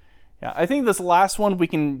 Yeah, I think this last one we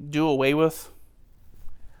can do away with.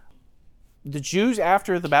 The Jews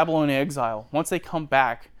after the Babylonian exile, once they come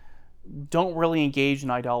back, don't really engage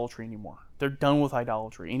in idolatry anymore. They're done with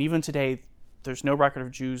idolatry. And even today, there's no record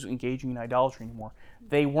of Jews engaging in idolatry anymore.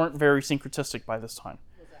 They weren't very syncretistic by this time.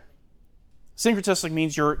 Syncretistic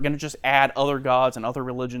means you're going to just add other gods and other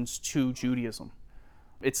religions to Judaism.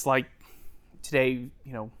 It's like today,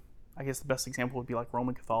 I guess the best example would be like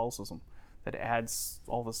Roman Catholicism, that adds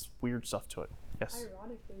all this weird stuff to it. Yes.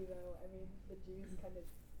 Ironically, though, I mean, the Jews kind of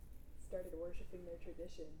started worshiping their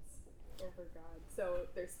traditions over God, so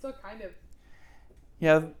they're still kind of...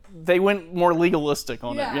 Yeah, they went more legalistic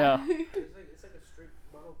on it, yeah. It's like a strict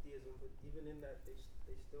monotheism, but even in that, they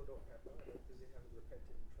still don't have God because they haven't repented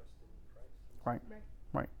and trusted in Christ.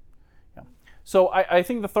 Right. Yeah. So I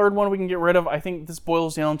think the third one we can get rid of, I think this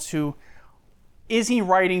boils down to, is he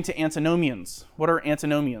writing to antinomians? What are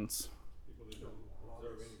antinomians? People that don't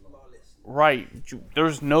observe any law. Right.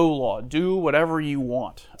 There's no law. Do whatever you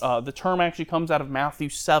want. The term actually comes out of Matthew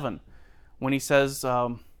 7 when he says,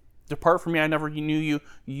 depart from me, I never knew you,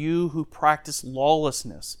 you who practice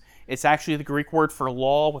lawlessness. It's actually the Greek word for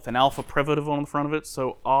law with an alpha privative on the front of it.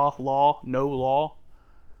 So, law, no law.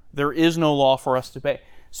 There is no law for us to obey.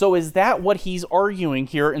 So is that what he's arguing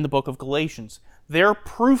here in the book of Galatians? Their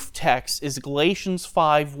proof text is Galatians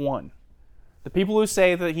 5:1. The people who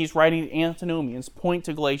say that he's writing to antinomians point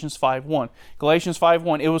to Galatians 5:1. Galatians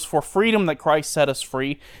 5:1, it was for freedom that Christ set us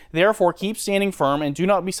free. Therefore, keep standing firm and do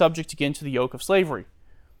not be subject again to the yoke of slavery.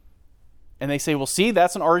 And they say, well, see,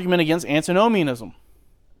 that's an argument against antinomianism.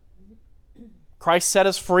 Christ set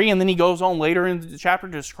us free, and then he goes on later in the chapter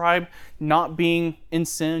to describe not being in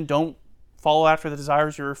sin, don't follow after the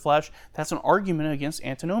desires of your flesh. That's an argument against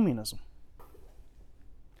antinomianism.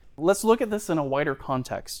 Let's look at this in a wider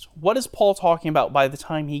context. What is Paul talking about by the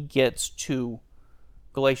time he gets to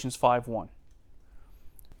Galatians 5:1?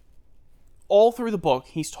 All through the book,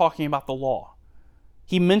 he's talking about the law.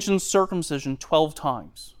 He mentions circumcision 12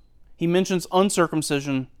 times. He mentions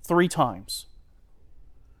uncircumcision 3 times.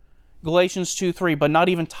 Galatians 2:3, but not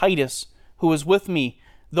even Titus, who was with me,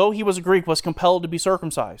 though he was a Greek, was compelled to be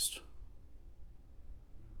circumcised.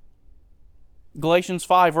 Galatians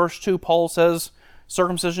 5, verse 2, Paul says,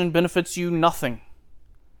 circumcision benefits you nothing.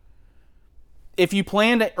 If you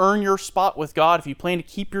plan to earn your spot with God, if you plan to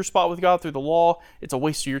keep your spot with God through the law, it's a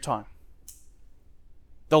waste of your time.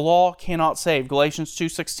 The law cannot save. Galatians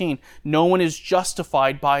 2:16, no one is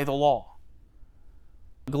justified by the law.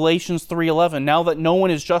 Galatians 3:11, now that no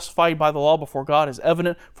one is justified by the law before God is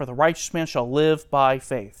evident, for the righteous man shall live by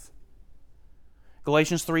faith.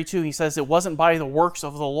 Galatians 3:2, he says, it wasn't by the works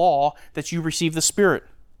of the law that you received the Spirit.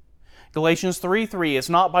 Galatians 3:3, it's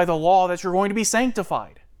not by the law that you're going to be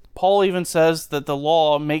sanctified. Paul even says that the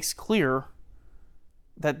law makes clear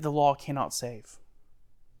that the law cannot save.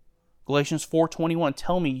 Galatians 4:21,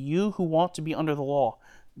 tell me, you who want to be under the law,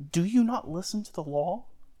 do you not listen to the law?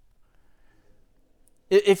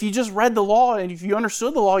 If you just read the law and if you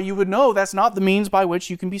understood the law, you would know that's not the means by which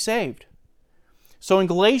you can be saved. So in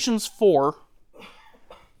Galatians 4,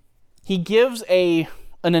 he gives an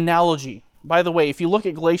analogy. By the way, if you look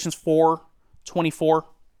at Galatians 4:24,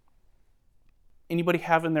 anybody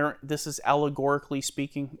have in there, this is allegorically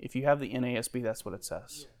speaking? If you have the NASB, that's what it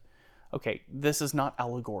says. Okay, this is not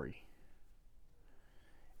allegory.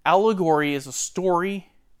 Allegory is a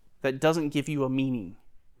story that doesn't give you a meaning.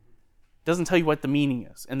 Doesn't tell you what the meaning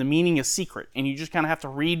is. And the meaning is secret. And you just kind of have to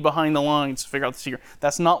read behind the lines to figure out the secret.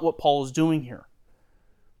 That's not what Paul is doing here.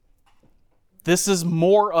 This is an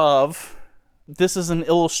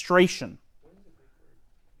illustration.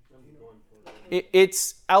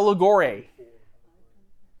 It's allegory.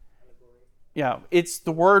 Yeah, it's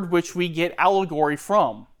the word which we get allegory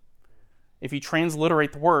from. If you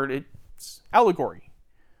transliterate the word, it's allegory.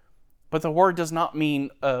 But the word does not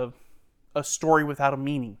mean a story without a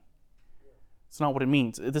meaning. It's not what it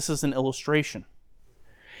means. This is an illustration.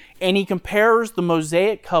 And he compares the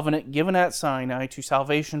Mosaic covenant given at Sinai to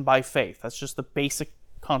salvation by faith. That's just the basic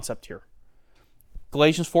concept here.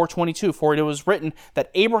 Galatians 4:22, for it was written that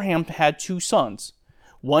Abraham had 2 sons,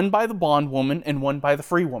 one by the bondwoman and one by the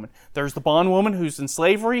free woman. There's the bondwoman who's in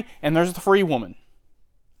slavery, and there's the free woman.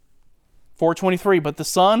 4:23, but the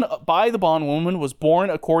son by the bondwoman was born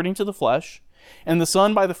according to the flesh, and the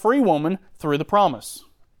son by the free woman through the promise.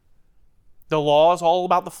 The law is all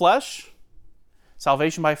about the flesh.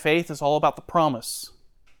 Salvation by faith is all about the promise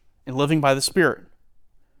and living by the Spirit.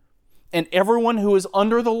 And everyone who is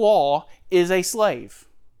under the law is a slave.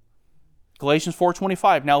 Galatians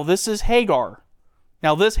 4:25, now this is Hagar.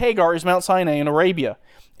 Now this Hagar is Mount Sinai in Arabia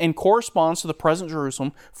and corresponds to the present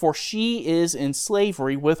Jerusalem, for she is in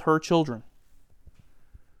slavery with her children.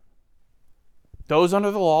 Those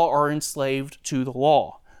under the law are enslaved to the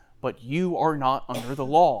law, but you are not under the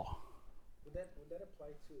law. Would that apply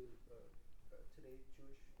to today's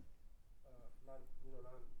Jewish,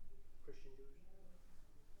 non-Christian Jews?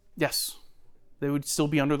 Yes. They would still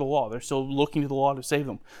be under the law. They're still looking to the law to save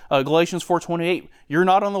them. Galatians 4:28, you're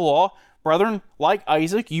not on the law. Brethren, like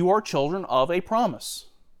Isaac, you are children of a promise.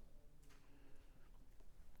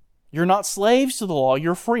 You're not slaves to the law,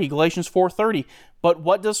 you're free. Galatians 4:30. But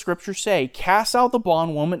what does Scripture say? Cast out the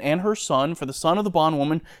bondwoman and her son, for the son of the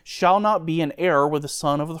bondwoman shall not be an heir with the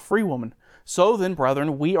son of the free woman. So then,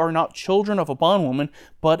 brethren, we are not children of a bondwoman,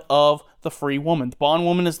 but of the free woman. The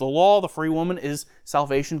bondwoman is the law, the free woman is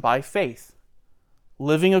salvation by faith,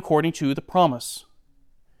 living according to the promise.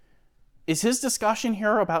 Is his discussion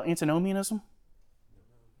here about antinomianism?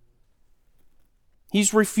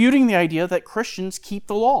 He's refuting the idea that Christians keep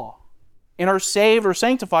the law and are saved or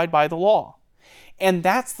sanctified by the law. And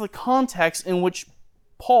that's the context in which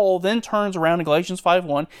Paul then turns around in Galatians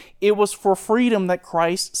 5:1. It was for freedom that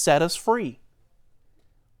Christ set us free.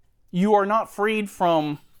 You are not freed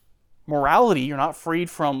from morality. You're not freed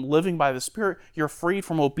from living by the Spirit. You're freed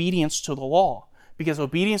from obedience to the law, because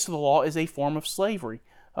obedience to the law is a form of slavery.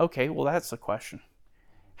 Okay, well, that's the question.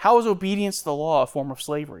 How is obedience to the law a form of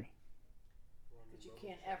slavery? But you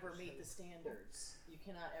can't ever meet the standards. You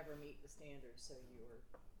cannot ever meet the standards, so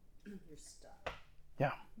you're stuck.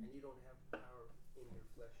 Yeah. And you don't have power in your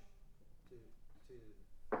flesh to do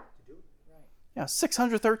it. Right. Yeah,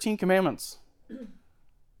 613 commandments.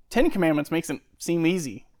 10 commandments makes it seem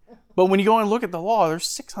easy. But when you go and look at the law, there's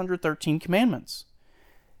 613 commandments.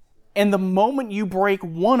 And the moment you break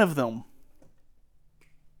one of them,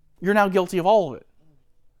 you're now guilty of all of it.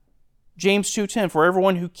 James 2:10, for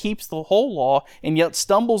everyone who keeps the whole law and yet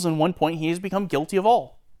stumbles in one point, he has become guilty of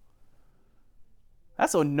all.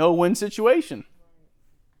 That's a no-win situation.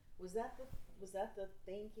 Was that the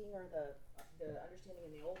thinking or the understanding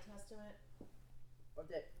in the Old Testament, or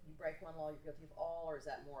that you break one law, you're guilty of all, or is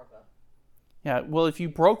that more of a? Yeah, well, if you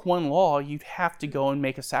broke one law, you'd have to go and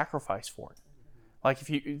make a sacrifice for it. Like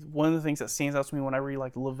one of the things that stands out to me when I read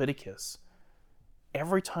like Leviticus,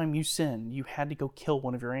 every time you sinned, you had to go kill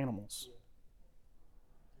one of your animals.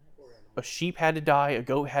 A sheep had to die, a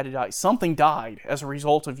goat had to die. Something died as a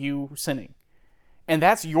result of you sinning. And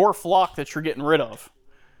that's your flock that you're getting rid of.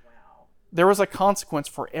 Wow. There was a consequence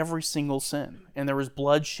for every single sin, and there was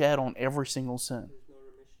blood shed on every single sin. There's no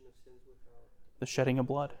remission of sins without The shedding of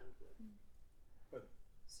blood.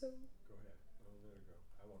 So, Go ahead. I'll let it go.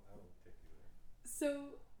 I won't take you there.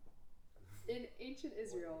 so in ancient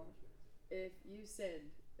Israel, if you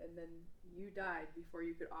sinned and then you died before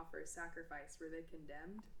you could offer a sacrifice, were they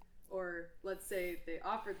condemned? Or let's say they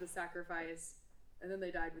offered the sacrifice and then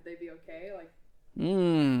they died, would they be okay? Like,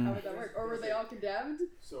 how would that work? Or were they all condemned?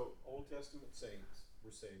 So Old Testament saints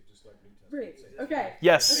were saved just like New Testament Right. saints. Okay.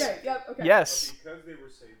 Yes. Okay. Yep. Okay. Yes. But because they were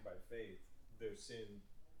saved by faith, their sin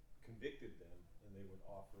convicted them, and they would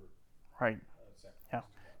offer Right. sacrifice. Yeah.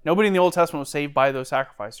 Nobody in the Old Testament was saved by those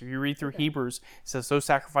sacrifices. If you read through Hebrews, it says those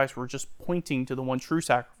sacrifices were just pointing to the one true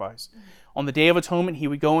sacrifice. On the Day of Atonement, he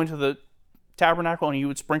would go into the tabernacle and he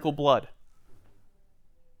would sprinkle blood.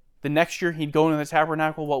 The next year, he'd go into the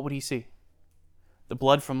tabernacle, what would he see? The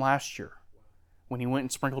blood from last year, when he went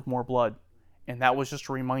and sprinkled more blood. And that was just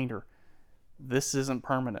a reminder, this isn't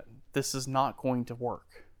permanent. This is not going to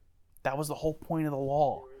work. That was the whole point of the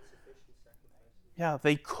law. Yeah,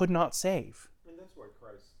 they could not save. And that's why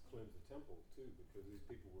Christ cleansed the temple too, because these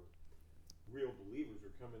people were real believers who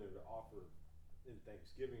were coming in to offer in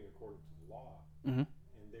thanksgiving according to the law, Mm-hmm.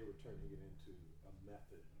 and they were turning it into a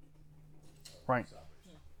method of Right.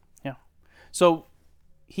 salvation. Yeah. So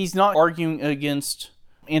he's not arguing against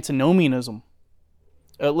antinomianism.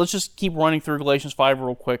 Let's just keep running through Galatians 5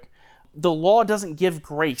 real quick. The law doesn't give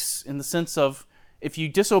grace in the sense of if you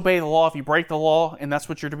disobey the law, if you break the law, and that's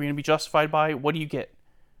what you're going to be justified by, what do you get?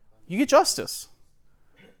 You get justice.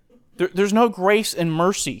 There's no grace and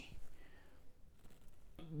mercy.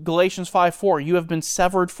 Galatians 5:4, you have been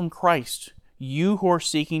severed from Christ. You who are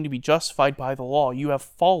seeking to be justified by the law, you have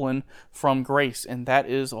fallen from grace. And that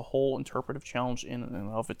is a whole interpretive challenge in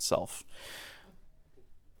and of itself.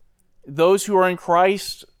 Those who are in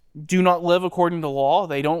Christ do not live according to law.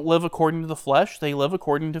 They don't live according to the flesh. They live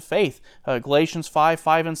according to faith. Galatians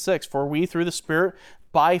 5:5 and 6. For we through the Spirit,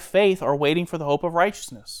 by faith, are waiting for the hope of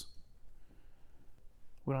righteousness.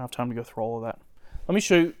 We don't have time to go through all of that. Let me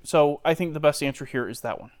show you. So I think the best answer here is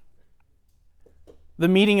that one. The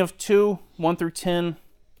meeting of 2, 1 through 10.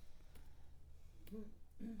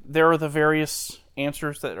 There are the various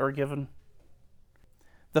answers that are given.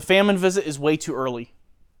 The famine visit is way too early.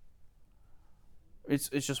 It's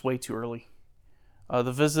just way too early.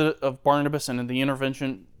 The visit of Barnabas and the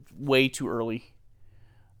intervention, way too early.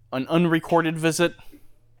 An unrecorded visit.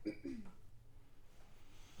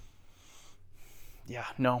 Yeah,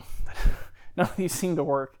 no. None of these seem to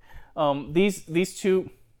work. These two,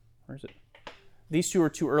 where is it? These two are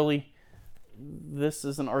too early. This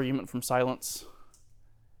is an argument from silence.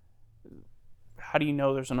 How do you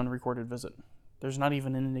know there's an unrecorded visit? There's not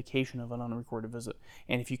even an indication of an unrecorded visit.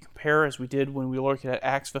 And if you compare, as we did when we looked at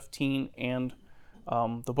Acts 15 and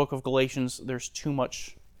the book of Galatians, there's too many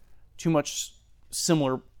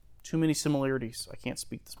similarities. I can't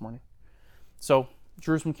speak this morning. So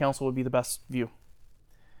Jerusalem Council would be the best view.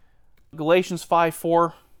 Galatians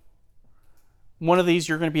 5:4. One of these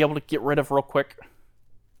you're going to be able to get rid of real quick.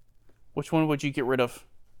 Which one would you get rid of?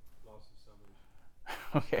 Loss of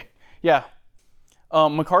salvation. Okay. Yeah.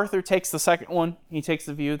 MacArthur takes the second one. He takes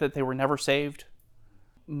the view that they were never saved.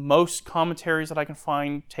 Most commentaries that I can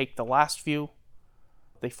find take the last view.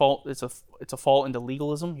 It's a fall into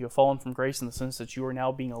legalism. You have fallen from grace in the sense that you are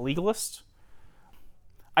now being a legalist.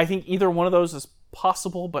 I think either one of those is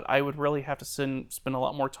possible, but I would really have to spend a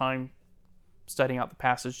lot more time studying out the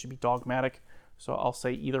passage to be dogmatic. So I'll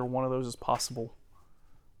say either one of those is possible,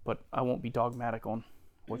 but I won't be dogmatic on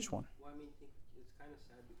which one. Well, I mean, it's kind of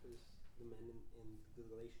sad because the men in the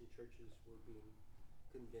Galatian churches were being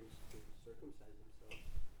convinced to circumcise themselves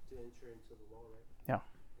to enter into the law, right? Yeah.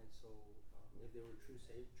 And so, if they were true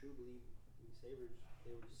believing savers,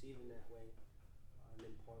 they were deceived in that way, and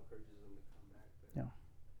then Paul encourages them to come back. But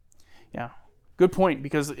Yeah. Good point,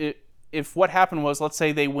 because if what happened was, let's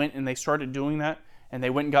say they went and they started doing that, and they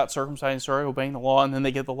went and got circumcised and started obeying the law, and then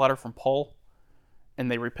they get the letter from Paul, and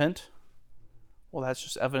they repent, well, that's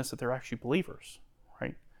just evidence that they're actually believers,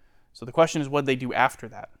 right? So the question is, what they do after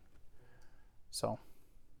that? So,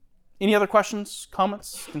 any other questions,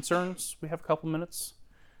 comments, concerns? We have a couple minutes.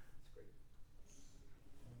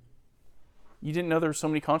 You didn't know there were so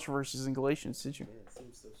many controversies in Galatians, did you? Yeah, it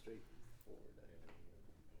seems so straightforward.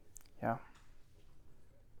 Yeah.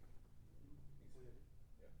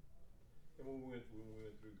 And when we went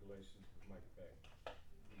through Galatians with Mike Beck,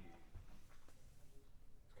 he was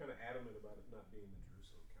kind of adamant about it not being the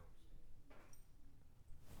Jerusalem Council.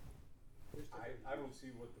 I don't see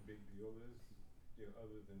what the big deal is,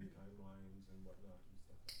 other than timelines and whatnot and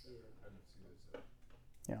stuff like that. I don't see it as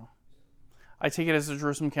Yeah. I take it as the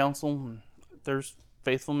Jerusalem Council, and there's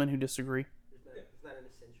faithful men who disagree. it's not an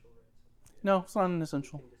essential, right? No, it's not an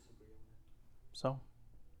essential. You can disagree on that. So,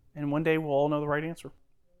 and one day we'll all know the right answer.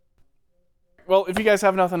 Well, if you guys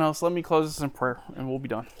have nothing else, let me close this in prayer, and we'll be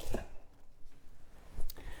done.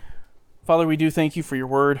 Father, we do thank you for your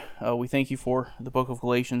word. We thank you for the book of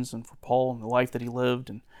Galatians and for Paul and the life that he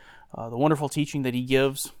lived and the wonderful teaching that he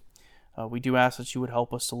gives. We do ask that you would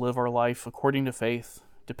help us to live our life according to faith,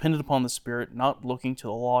 dependent upon the Spirit, not looking to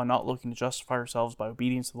the law, not looking to justify ourselves by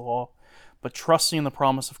obedience to the law, but trusting in the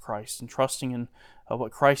promise of Christ and trusting in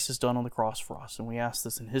what Christ has done on the cross for us. And we ask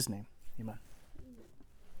this in his name. Amen.